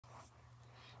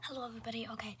Hello everybody.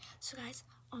 Okay, so guys,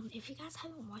 if you guys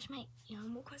haven't watched my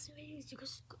Animal Crossing videos,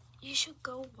 you should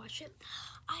go watch it.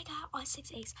 I got all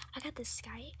 6 eggs. I got the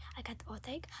sky, I got the earth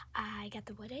egg, I got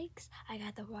the wood eggs, I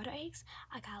got the water eggs,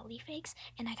 I got leaf eggs,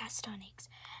 and I got stone eggs.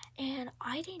 And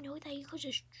I didn't know that you could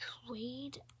just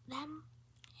trade them.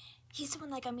 He's the one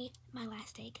that got me my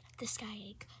last egg, the sky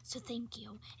egg. So thank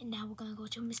you. And now we're gonna go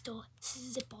to Mr.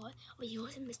 Zipper. Or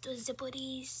yours, Mr.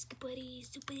 Zippity, Skippity,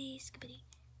 Zippity, Skippity.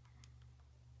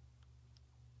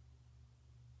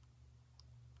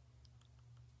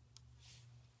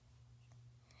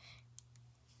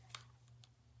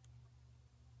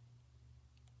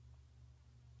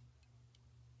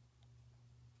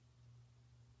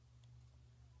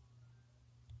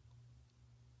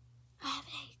 I have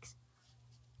eggs.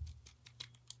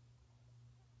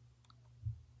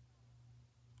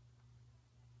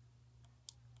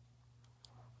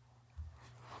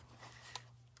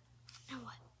 Now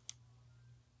what?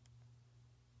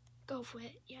 Go for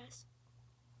it, yes.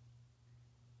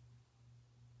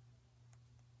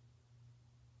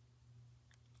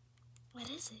 What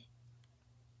is it?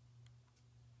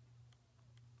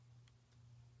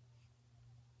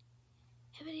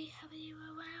 Hibbity, hibbity,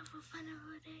 whatever, fun of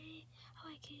a day. I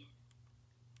like it.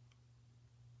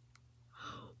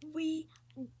 We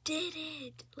did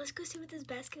it! Let's go see what this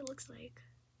basket looks like.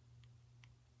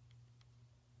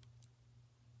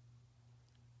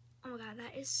 Oh my god,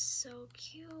 that is so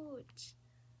cute.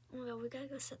 Oh my god, we gotta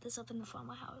go set this up in the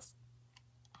farmer house.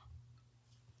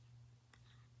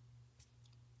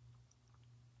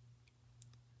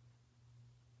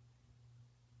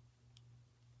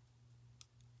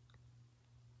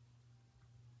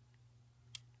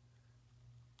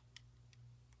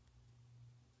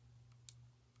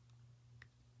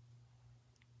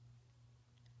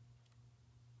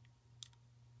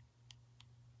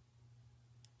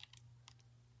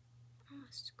 I'm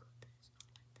gonna scoop this up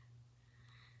like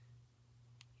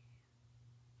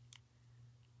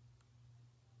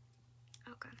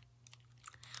that. Okay.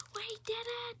 We did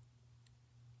it!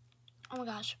 Oh my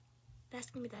gosh. That's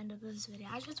gonna be the end of this video.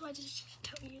 I just wanted to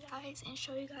tell you guys and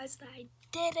show you guys that I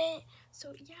did it.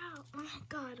 So yeah, oh my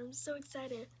god, I'm so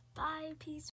excited. Bye, peace.